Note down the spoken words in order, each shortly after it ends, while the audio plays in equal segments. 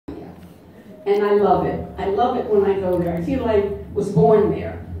and I love it. I love it when I go there. I feel I was born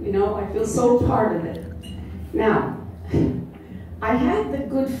there, you know? I feel so part of it. Now, I had the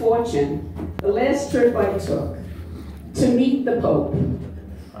good fortune, the last trip I took, to meet the Pope.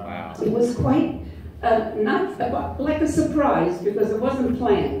 Wow. It was quite, like a surprise, because it wasn't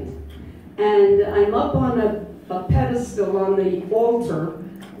planned. And I'm up on a pedestal on the altar,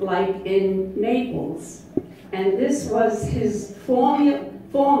 like in Naples. And this was his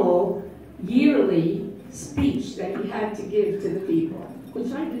formal yearly speech that he had to give to the people,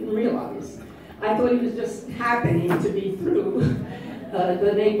 which I didn't realize. I thought he was just happening to be through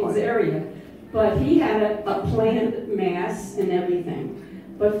the Naples area. But he had a planned mass and everything.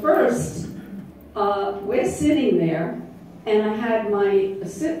 But first, we're sitting there, and I had my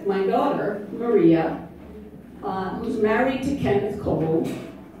daughter, Maria, who's married to Kenneth Cole,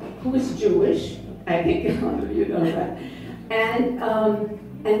 who is Jewish. I think a lot of you know that. And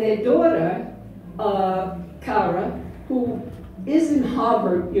their daughter, Cara, who is in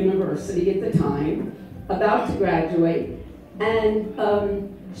Harvard University at the time, about to graduate, and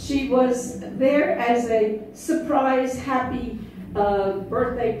she was there as a surprise, happy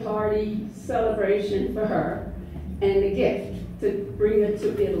birthday party celebration for her, and a gift to bring her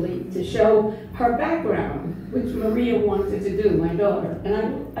to Italy to show her background, which Maria wanted to do, my daughter,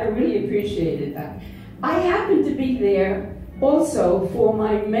 and I really appreciated that. I happened to be there also for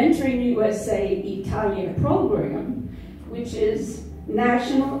my Mentoring USA Italia program, which is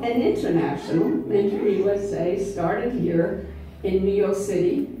national and international. Mentoring USA started here in New York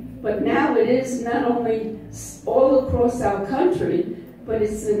City, but now it is not only all across our country, but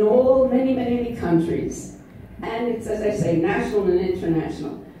it's in many countries. And it's, as I say, national and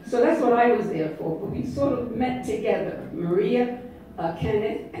international. So that's what I was there for. But we sort of met together, Maria,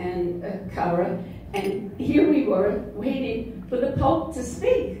 Kenneth, and Cara, and here we were waiting for the Pope to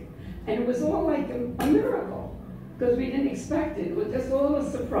speak. And it was all like a miracle, because we didn't expect it. It was just all a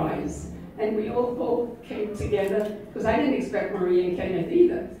surprise. And we all both came together, because I didn't expect Maria and Kenneth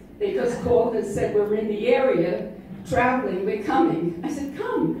either. They just called and said, we're in the area, traveling, we're coming. I said,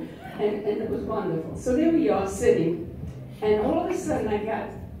 come. And it was wonderful. So there we are sitting, and all of a sudden I got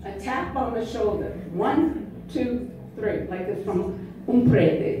a tap on the shoulder. 1, 2, 3, like it's from un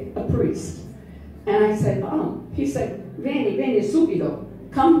prete, a priest. And I said, oh. He said, vieni, subito,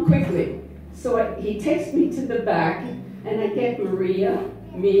 come quickly. So he takes me to the back, and I get Maria,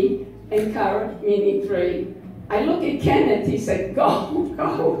 me, and Cara, meaning 3. I look at Kenneth, he said, go,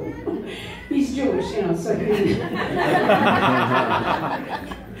 go. He's Jewish, you know, so he...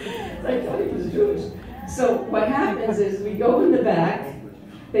 I thought he was Jewish. So what happens is we go in the back,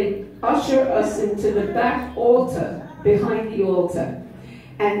 they usher us into the back altar, behind the altar.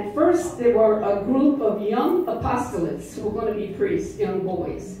 And first there were a group of young apostolates who were going to be priests, young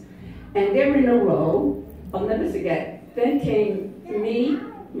boys. And they were in a row, I'll never forget. Then came me,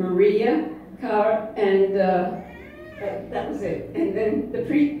 Maria, Cara, and that was it. And then the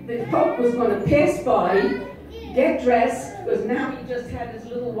Pope was going to pass by, get dressed, because now he just had his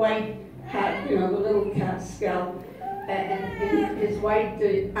little white hat, you know, the little scalp, and his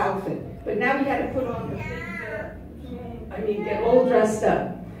white outfit. But now he had to put on the big, get all dressed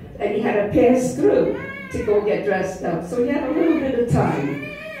up. And he had to pass through to go get dressed up. So he had a little bit of time.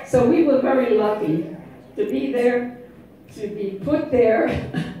 So we were very lucky to be there, to be put there.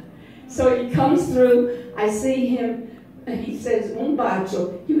 So he comes through, I see him, and he says, un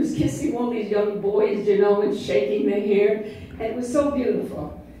bacio. He was kissing all these young boys, you know, and shaking their hair. And it was so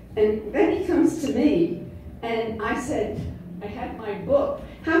beautiful. And then he comes to me, and I said, I had my book.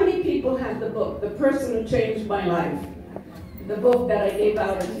 How many people have the book, The Person Who Changed My Life? The book that I gave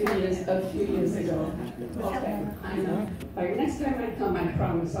out a few years ago. Okay, I know. All right, next time I come, I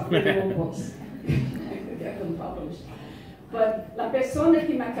promise I'll bring more books. I could get them published. But la persona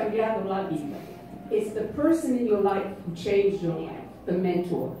que me ha cambiado la vida is the person in your life who changed your life, the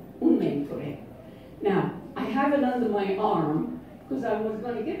mentor, un mentore. Now, I have it under my arm because I was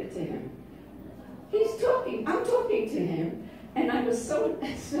going to give it to him. He's talking, I'm talking to him, and I was so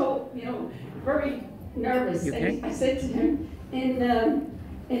very nervous. And I said to him, in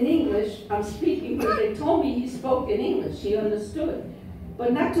English, I'm speaking, but they told me he spoke in English, he understood,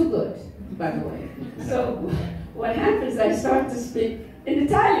 but not too good, by the way. So what happens, I start to speak in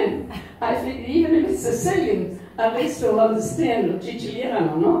Italian. I think even if it's Sicilian, at least they'll understand,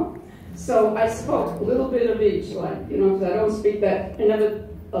 Siciliano, no? So I spoke a little bit of each, like, you know, because I don't speak that, I never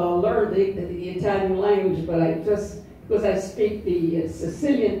learned the Italian language, but I just, because I speak the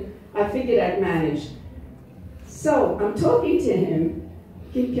Sicilian, I figured I'd manage. So I'm talking to him,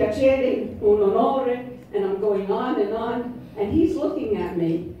 che piacere, un onore, and I'm going on and on, And he's looking at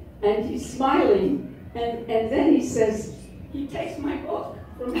me, and he's smiling, and then he says, he takes my book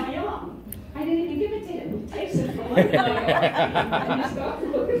from my arm. I didn't even give it to him. He takes it from my arm, and he starts to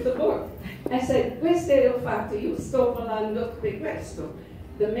look at the book. I said, questo è il fatto, io sto parlando di questo.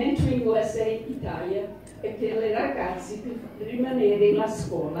 The Mentoring USA Italia è per le ragazze per rimanere in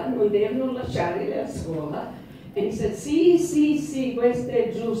scuola, non devono lasciare la scuola. And he said, sì, questo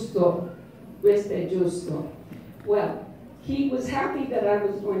è giusto, questo è giusto. Well, he was happy that I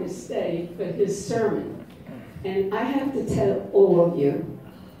was going to stay for his sermon. And I have to tell all of you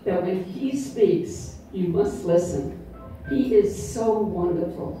that when he speaks, you must listen. He is so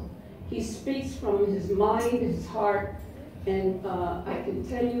wonderful. He speaks from his mind, his heart, and I can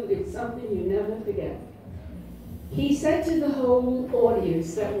tell you it's something you never forget. He said to the whole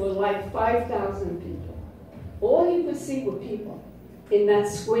audience that were like 5,000 people, all you could see were people in that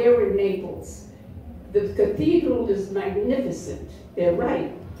square in Naples. The cathedral is magnificent. They're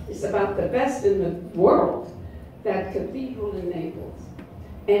right. It's about the best in the world, that cathedral in Naples.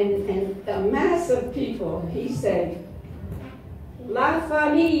 And a mass of people, he said, La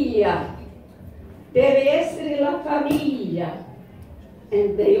famiglia, deve essere la famiglia.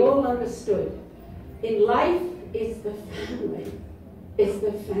 And they all understood. In life, it's the family. It's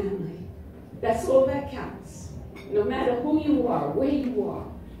the family. That's all that counts. No matter who you are, where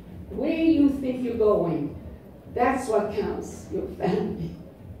you think you're going, that's what counts, your family.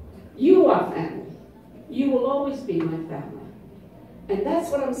 You are family. You will always be my family. And that's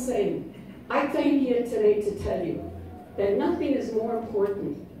what I'm saying. I came here today to tell you that nothing is more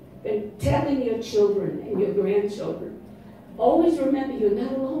important than telling your children and your grandchildren, always remember you're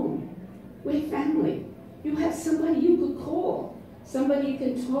not alone. We're family. You have somebody you could call, somebody you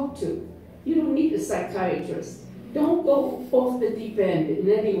can talk to. You don't need a psychiatrist. Don't go off the deep end in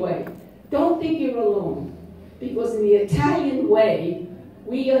any way. Don't think you're alone. Because in the Italian way,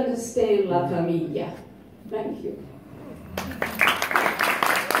 we understand la famiglia. Thank you.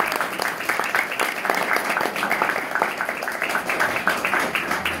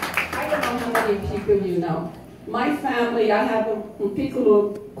 I don't know how many people you know. My family, I have un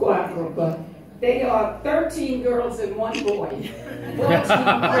piccolo quattro, but they are 13 girls and 1 boy. 14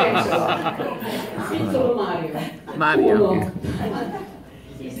 grandchildren. Piccolo Mario.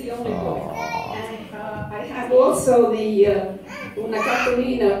 He's the only boy. And I have also the una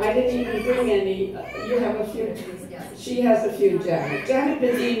Catalina. I didn't even bring any. You have a few. She has a few, Janet. Janet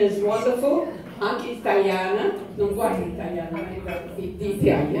Medina is wonderful. Anche italiana. Non guarda italiana, ma di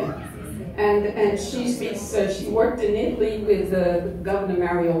Italia. And she speaks, she worked in Italy with Governor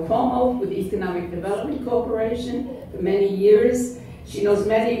Matilda Cuomo with the Economic Development Corporation for many years. She knows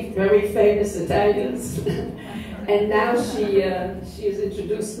many very famous Italians. And now she has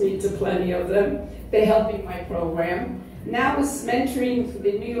introduced me to plenty of them. They're helping my program. Now it's mentoring,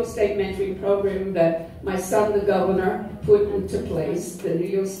 the New York State mentoring program that my son, the governor, put into place, the New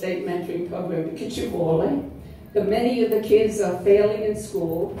York State mentoring program at Kitchivole. Many of the kids are failing in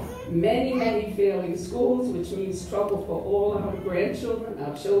school, many failing schools, which means trouble for all our grandchildren,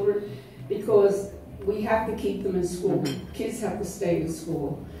 our children, because we have to keep them in school. Kids have to stay in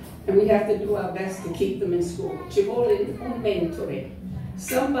school, and we have to do our best to keep them in school. Ci vuole un mentore,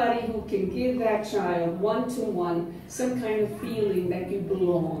 somebody who can give that child one-to-one some kind of feeling that you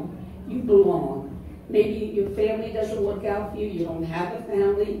belong. You belong. Maybe your family doesn't work out for you, you don't have a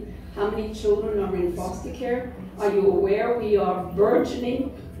family. How many children are in foster care? Are you aware we are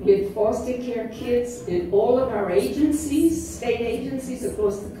burgeoning with foster care kids in all of our agencies, state agencies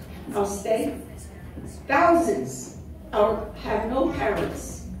across our state? Thousands have no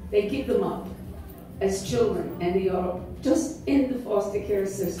parents. They give them up as children, and they are just in the foster care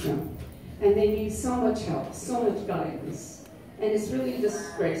system. And they need so much help, so much guidance. And it's really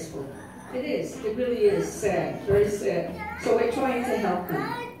disgraceful. It is. It really is sad, very sad. So we're trying to help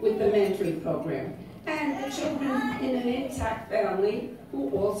them with the mentoring program. And the children in an intact family who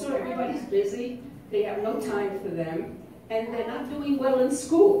also, everybody's busy, they have no time for them, and they're not doing well in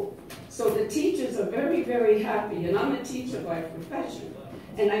school. So the teachers are very happy, and I'm a teacher by profession,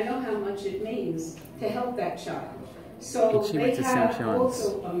 and I know how much it means to help that child. So they have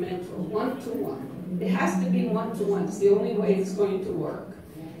also a mentor, one-to-one. It has to be one-to-one. It's the only way it's going to work.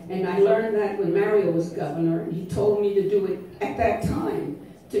 And I learned that when Mario was governor, he told me to do it at that time,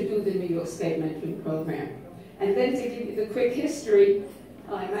 to do the New York State mentoring program. And then to give you the quick history,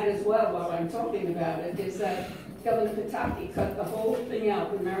 I might as well, while I'm talking about it, is that Governor Pataki cut the whole thing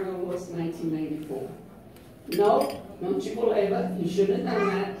out when Mario lost in 1994. No, non ci voleva, he shouldn't have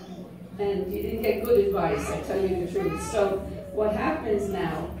done that, and he didn't get good advice, I tell you the truth. So what happens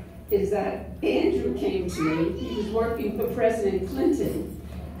now is that Andrew came to me. He was working for President Clinton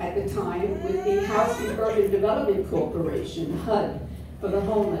at the time with the Housing Urban Development Corporation, HUD, for the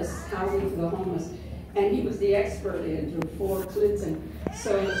homeless, housing for the homeless. And he was the expert, Andrew, for Clinton.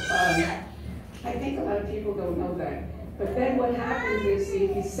 So I think a lot of people don't know that. But then what happened is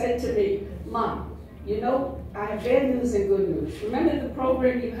he said to me, Mom, you know, I have bad news and good news. Remember the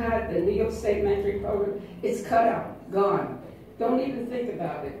program you had, the New York State Mentoring Program? It's cut out, gone. Don't even think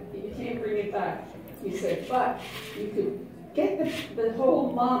about it. You can't bring it back. He said, but you could get the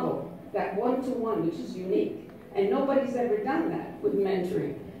whole model, that one-to-one, which is unique. And nobody's ever done that with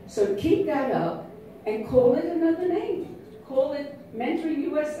mentoring. So keep that up and call it another name. Call it Mentoring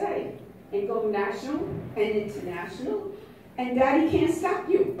USA and go national and international. And Daddy can't stop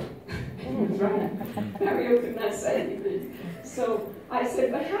you. Right? Mario could not say anything. So I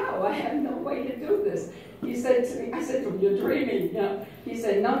said, but how? I have no way to do this. He said to me, I said to him, you're dreaming. You know? He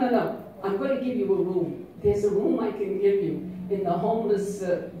said, no, no, no. I'm going to give you a room. There's a room I can give you in the homeless,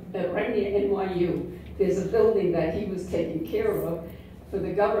 right near NYU. There's a building that he was taking care of for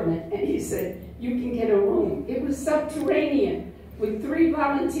the government. And he said, you can get a room. It was subterranean with 3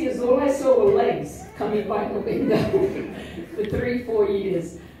 volunteers. All I saw were legs coming by the window for 3-4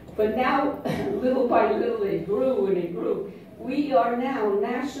 years. But now, little by little, it grew and it grew. We are now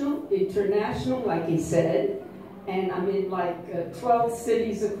national, international, like he said, and I'm in like 12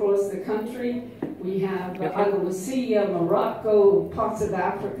 cities across the country. We have Andalusia, Morocco, parts of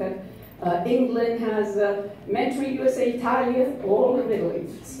Africa. England has Mentoring USA, Italia, all of Italy.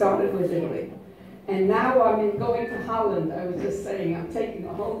 Started with Italy. And now I'm going to Holland. I was just saying, I'm taking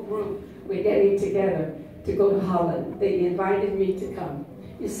a whole group. We're getting together to go to Holland. They invited me to come.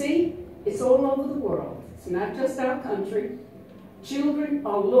 You see, it's all over the world. It's not just our country. Children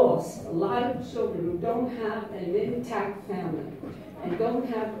are lost. A lot of children who don't have an intact family and don't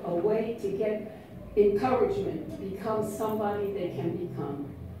have a way to get encouragement to become somebody they can become.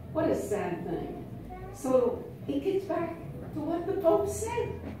 What a sad thing. So it gets back to what the Pope said.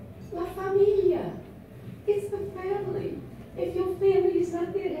 La familia. It's the family. If your family is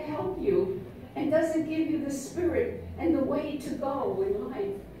not there to help you and doesn't give you the spirit and the way to go in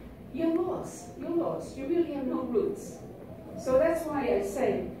life, you're lost. You're lost. You really have no roots. So that's why I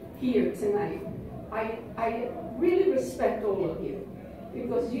say here tonight, I really respect all of you,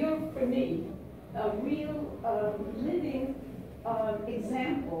 because you're, for me, a real living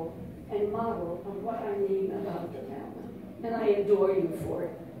example and model of what I mean about the family. And I adore you for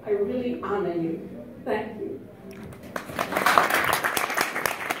it. I really honor you. Thank you.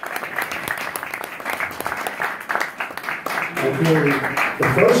 The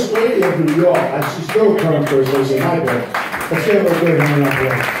First Lady of New York, and she's still current First Lady in my book. Let's get a little bit of hand up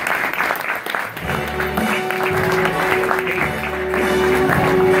there.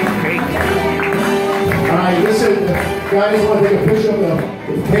 All right, listen, guys, want to take a picture of the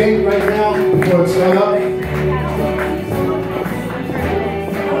pig right now before it's set up.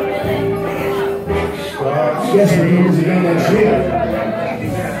 I guess we'll do this again next year.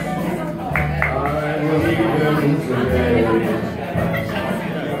 All right, we'll leave it there.